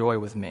your joy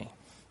with me.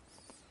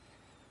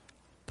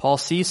 Paul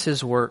sees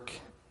his work,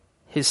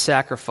 his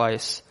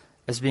sacrifice,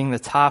 as being the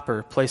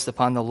topper placed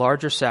upon the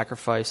larger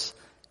sacrifice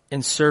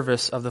in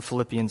service of the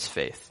Philippians'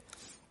 faith.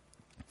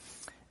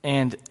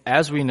 And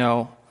as we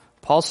know,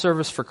 Paul's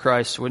service for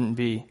Christ wouldn't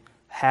be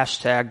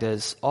hashtagged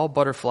as all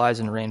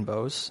butterflies and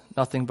rainbows,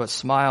 nothing but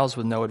smiles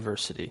with no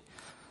adversity.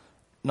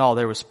 No,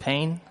 there was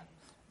pain,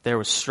 there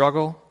was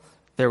struggle,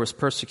 there was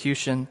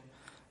persecution,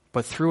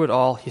 but through it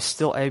all, he's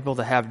still able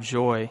to have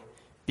joy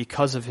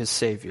because of his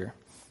Savior.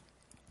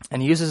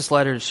 And he uses this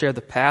letter to share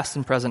the past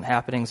and present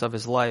happenings of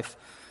his life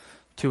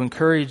to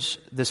encourage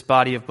this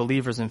body of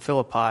believers in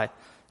Philippi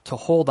to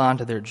hold on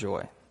to their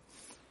joy.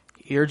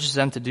 He urges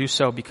them to do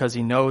so because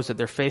he knows that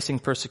they're facing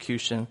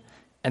persecution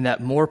and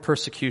that more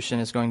persecution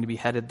is going to be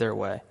headed their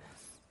way.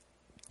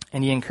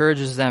 And he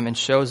encourages them and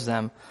shows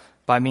them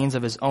by means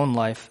of his own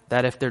life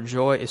that if their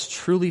joy is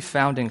truly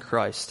found in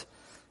Christ,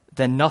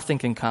 then nothing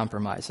can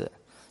compromise it.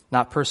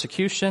 Not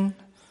persecution,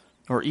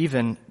 or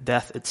even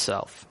death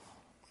itself.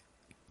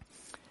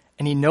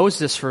 And he knows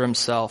this for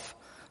himself,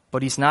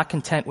 but he's not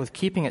content with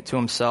keeping it to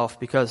himself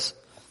because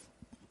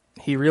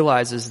he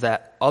realizes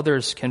that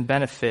others can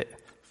benefit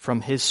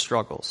from his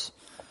struggles.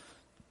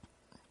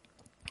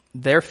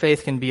 Their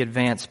faith can be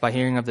advanced by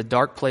hearing of the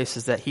dark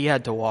places that he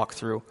had to walk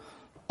through,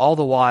 all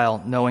the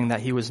while knowing that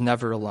he was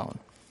never alone.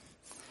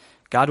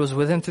 God was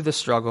with him through the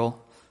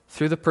struggle,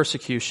 through the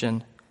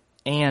persecution,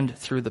 and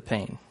through the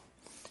pain.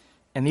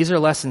 And these are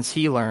lessons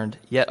he learned,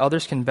 yet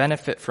others can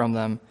benefit from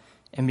them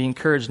and be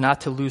encouraged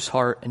not to lose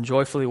heart and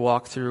joyfully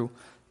walk through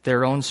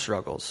their own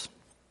struggles.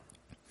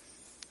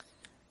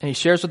 And he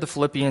shares with the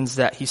Philippians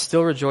that he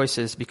still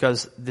rejoices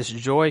because this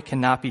joy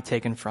cannot be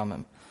taken from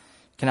him.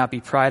 It cannot be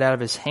pried out of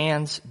his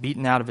hands,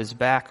 beaten out of his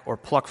back, or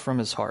plucked from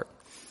his heart.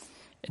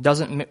 It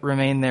doesn't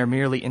remain there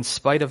merely in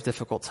spite of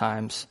difficult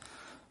times,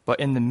 but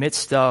in the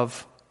midst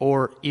of,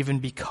 or even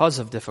because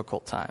of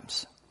difficult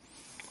times.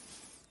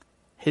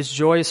 His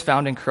joy is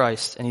found in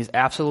Christ, and he's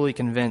absolutely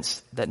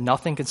convinced that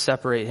nothing can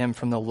separate him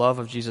from the love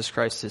of Jesus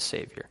Christ, his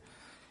Savior.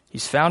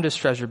 He's found his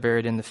treasure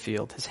buried in the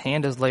field. His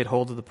hand has laid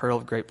hold of the pearl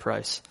of great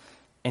price,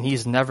 and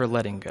he's never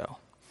letting go.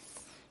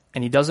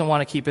 And he doesn't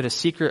want to keep it a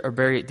secret or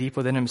bury it deep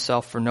within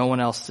himself for no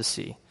one else to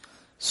see.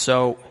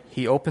 So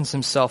he opens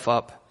himself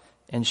up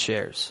and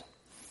shares.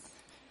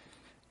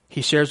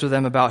 He shares with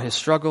them about his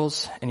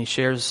struggles, and he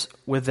shares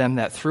with them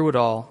that through it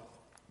all,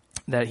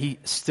 that he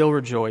still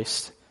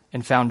rejoiced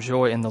and found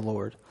joy in the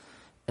Lord,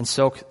 and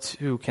so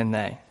too can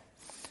they.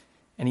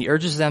 And he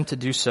urges them to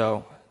do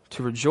so,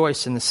 to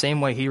rejoice in the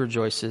same way he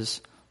rejoices,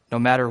 no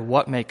matter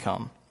what may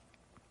come.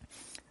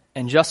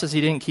 And just as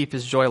he didn't keep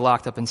his joy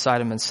locked up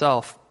inside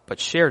himself, but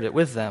shared it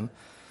with them,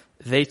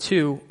 they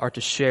too are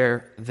to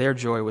share their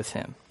joy with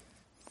him.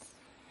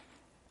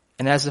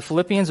 And as the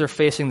Philippians are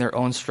facing their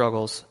own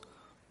struggles,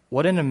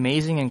 what an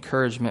amazing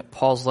encouragement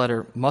Paul's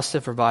letter must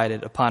have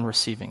provided upon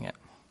receiving it.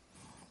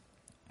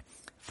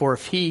 For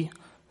if he,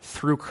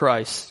 through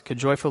Christ, could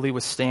joyfully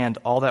withstand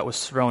all that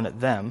was thrown at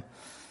them,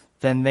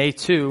 then they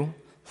too,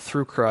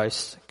 through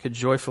Christ, could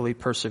joyfully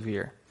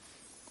persevere.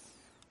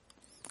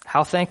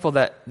 How thankful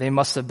that they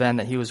must have been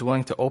that he was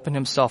willing to open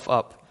himself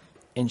up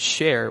and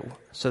share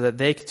so that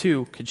they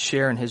too could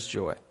share in his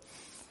joy.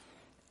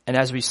 And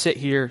as we sit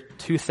here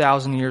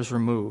 2,000 years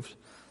removed,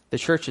 the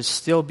church is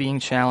still being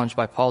challenged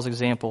by Paul's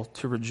example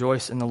to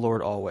rejoice in the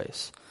Lord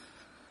always.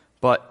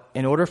 But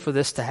in order for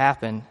this to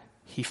happen,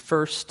 he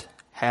first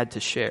had to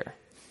share.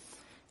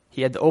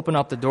 He had to open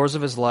up the doors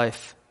of his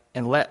life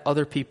and let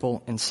other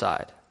people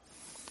inside.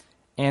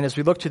 And as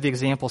we look to the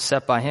example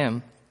set by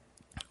him,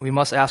 we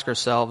must ask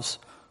ourselves,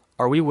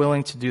 are we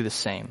willing to do the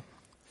same?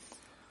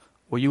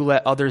 Will you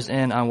let others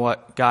in on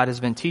what God has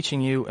been teaching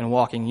you and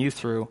walking you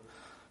through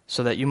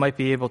so that you might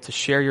be able to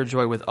share your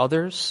joy with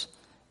others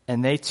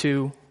and they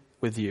too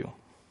with you?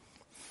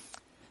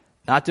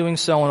 Not doing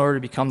so in order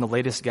to become the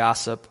latest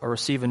gossip or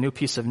receive a new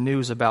piece of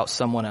news about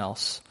someone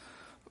else,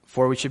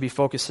 for we should be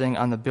focusing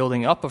on the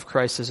building up of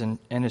Christ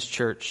and his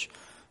church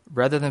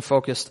rather than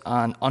focused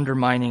on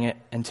undermining it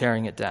and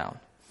tearing it down.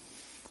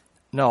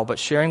 No, but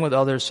sharing with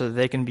others so that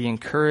they can be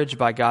encouraged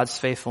by God's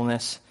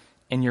faithfulness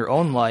in your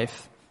own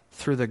life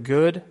through the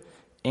good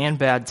and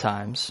bad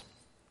times,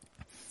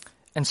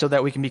 and so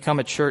that we can become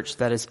a church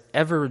that is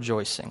ever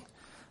rejoicing,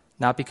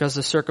 not because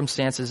the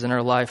circumstances in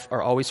our life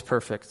are always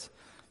perfect,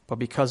 but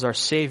because our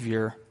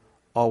Savior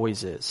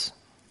always is.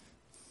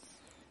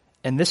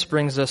 And this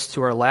brings us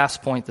to our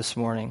last point this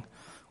morning,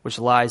 which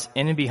lies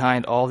in and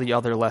behind all the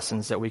other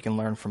lessons that we can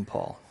learn from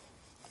Paul.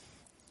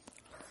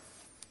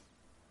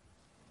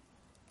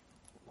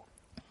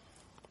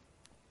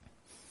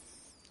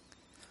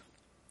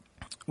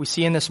 We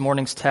see in this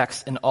morning's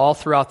text and all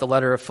throughout the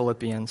letter of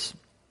Philippians,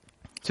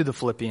 to the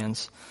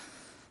Philippians,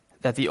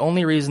 that the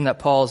only reason that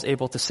Paul is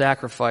able to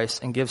sacrifice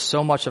and give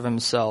so much of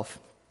himself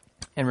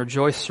and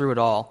rejoice through it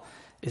all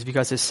is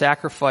because his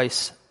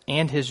sacrifice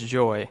and his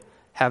joy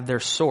have their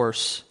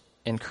source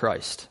in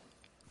Christ.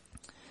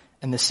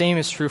 And the same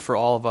is true for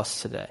all of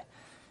us today.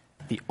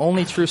 The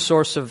only true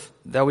source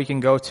that we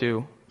can go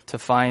to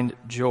find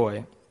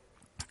joy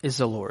is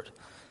the Lord.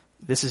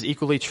 This is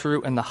equally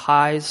true in the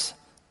highs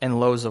and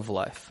lows of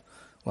life.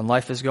 When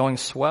life is going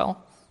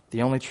swell,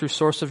 the only true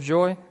source of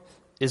joy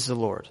is the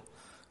Lord.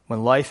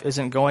 When life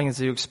isn't going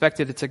as you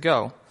expected it to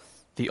go,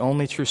 the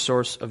only true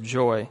source of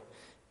joy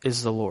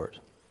is the Lord.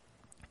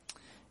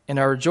 And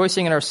our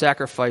rejoicing in our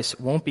sacrifice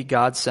won't be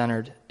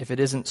God-centered if it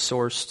isn't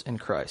sourced in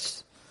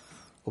Christ.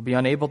 We'll be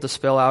unable to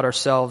spill out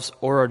ourselves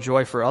or our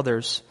joy for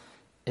others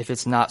if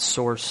it's not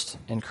sourced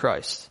in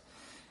Christ.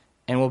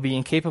 And we'll be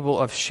incapable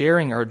of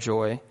sharing our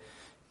joy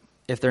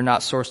if they're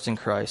not sourced in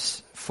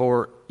Christ,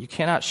 for you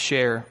cannot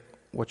share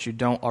what you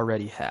don't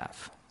already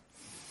have.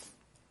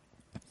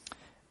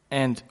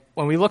 And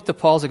when we look to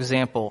Paul's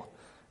example,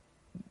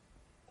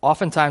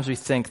 oftentimes we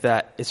think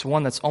that it's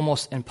one that's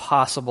almost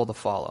impossible to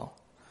follow.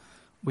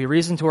 We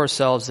reason to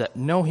ourselves that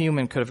no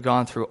human could have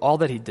gone through all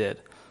that he did,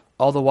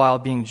 all the while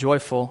being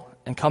joyful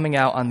and coming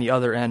out on the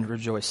other end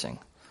rejoicing.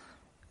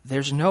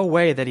 There's no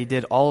way that he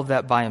did all of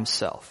that by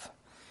himself.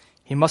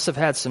 he must have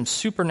had some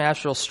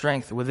supernatural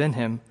strength within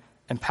him,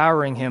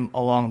 empowering him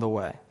along the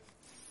way.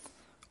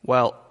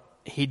 Well,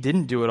 he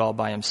didn't do it all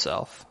by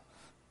himself,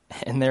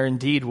 and there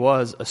indeed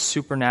was a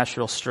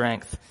supernatural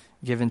strength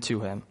given to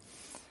him,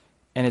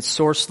 and its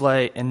source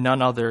lay in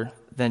none other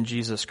than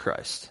Jesus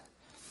Christ.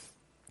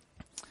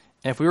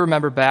 And if we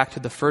remember back to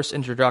the first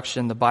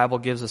introduction the Bible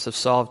gives us of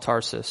Saul of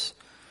Tarsus,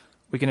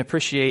 we can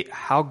appreciate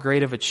how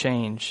great of a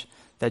change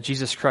that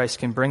Jesus Christ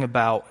can bring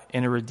about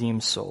in a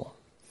redeemed soul.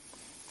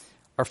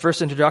 Our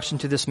first introduction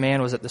to this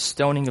man was at the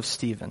stoning of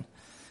Stephen.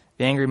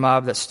 The angry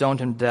mob that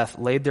stoned him to death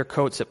laid their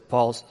coats at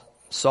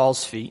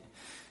Saul's feet,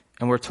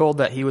 and we're told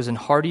that he was in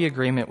hearty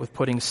agreement with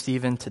putting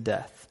Stephen to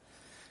death.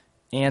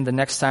 And the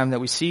next time that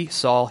we see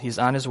Saul, he's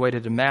on his way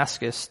to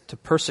Damascus to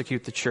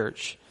persecute the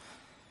church.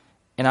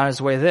 And on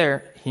his way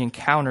there, he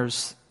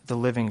encounters the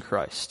living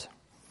Christ.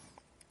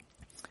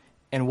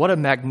 And what a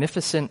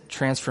magnificent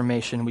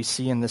transformation we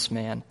see in this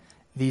man,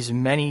 these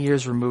many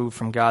years removed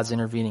from God's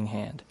intervening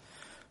hand.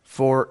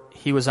 For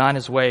he was on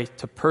his way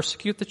to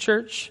persecute the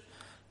church,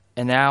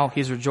 and now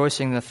he's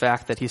rejoicing in the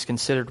fact that he's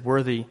considered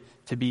worthy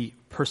to be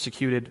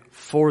persecuted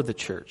for the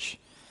church.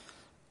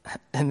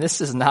 And this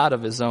is not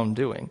of his own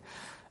doing.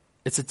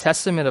 It's a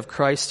testament of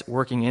Christ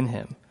working in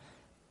him.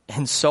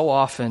 And so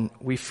often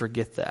we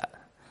forget that.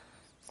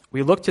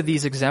 We look to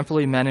these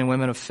exemplary men and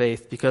women of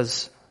faith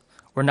because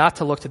we're not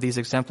to look to these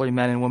exemplary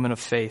men and women of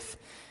faith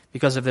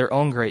because of their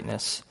own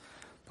greatness,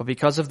 but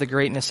because of the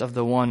greatness of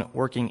the one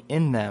working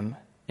in them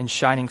and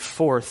shining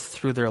forth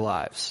through their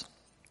lives.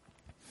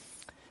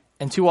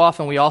 And too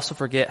often we also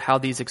forget how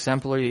these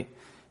exemplary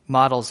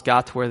models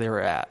got to where they were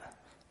at.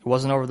 It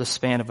wasn't over the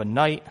span of a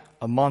night,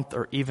 a month,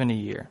 or even a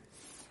year.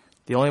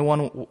 The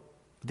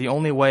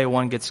only way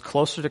one gets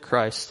closer to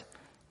Christ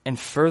and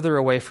further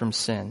away from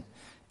sin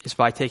is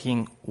by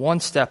taking one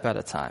step at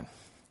a time.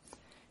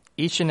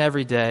 Each and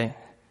every day,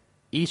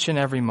 each and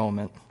every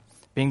moment,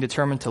 being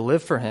determined to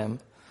live for him,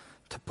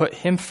 to put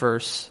him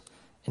first,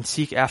 and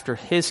seek after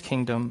his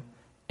kingdom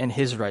and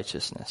his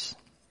righteousness.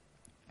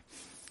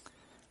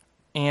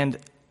 And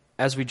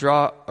as we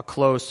draw a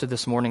close to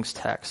this morning's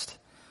text,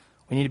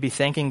 we need to be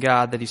thanking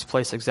God that he's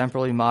placed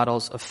exemplary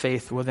models of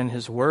faith within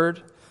his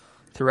word,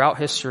 throughout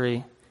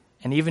history,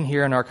 and even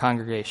here in our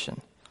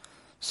congregation,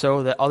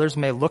 so that others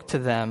may look to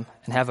them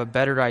and have a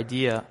better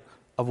idea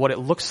of what it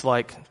looks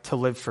like to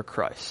live for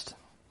Christ.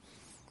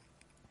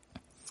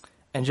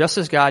 And just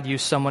as God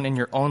used someone in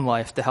your own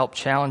life to help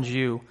challenge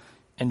you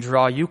and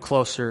draw you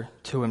closer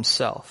to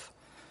himself,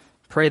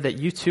 pray that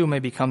you too may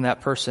become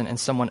that person in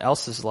someone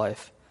else's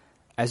life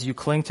as you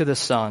cling to the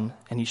Son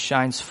and he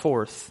shines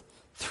forth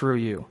through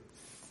you.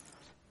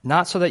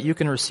 Not so that you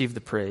can receive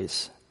the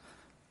praise,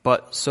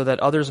 but so that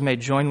others may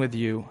join with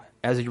you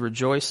as you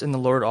rejoice in the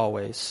Lord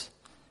always.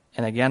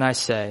 And again I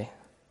say,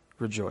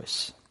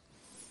 rejoice.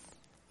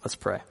 Let's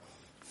pray.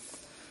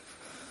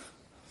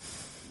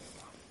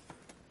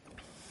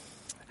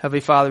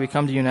 Heavenly Father, we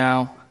come to you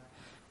now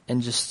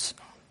and just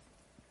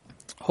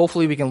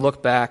hopefully we can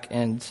look back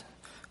and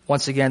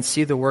once again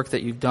see the work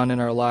that you've done in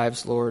our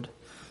lives, Lord.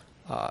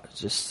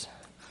 Just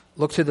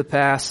look to the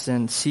past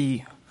and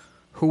see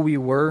who we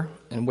were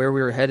and where we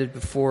were headed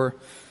before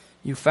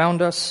you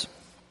found us,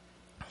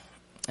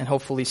 and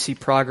hopefully see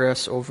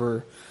progress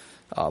over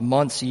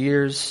months,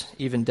 years,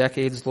 even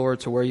decades,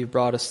 Lord, to where you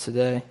brought us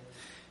today.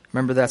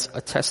 Remember, that's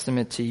a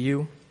testament to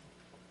you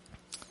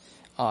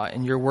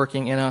and you're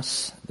working in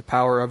us, the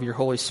power of your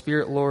Holy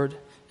Spirit, Lord,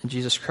 and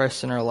Jesus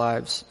Christ in our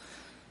lives,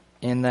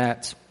 and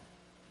that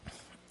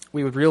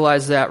we would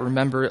realize that,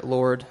 remember it,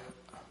 Lord,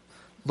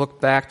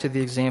 look back to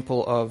the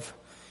example of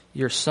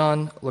your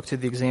Son, look to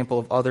the example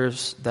of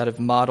others that have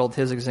modeled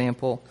his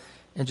example,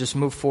 and just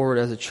move forward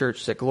as a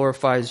church that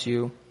glorifies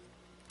you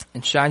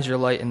and shines your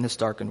light in this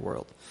darkened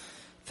world.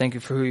 Thank you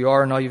for who you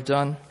are and all you've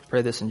done.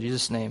 Pray this in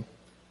Jesus' name.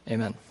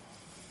 Amen.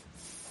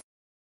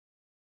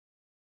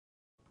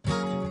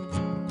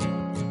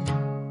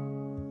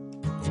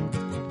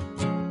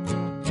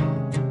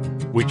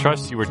 We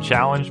trust you were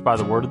challenged by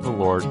the word of the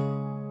Lord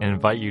and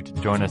invite you to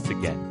join us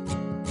again.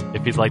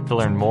 If you'd like to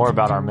learn more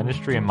about our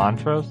ministry in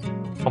Montrose,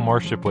 come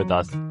worship with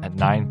us at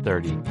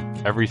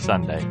 9:30 every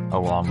Sunday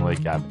along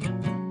Lake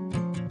Avenue.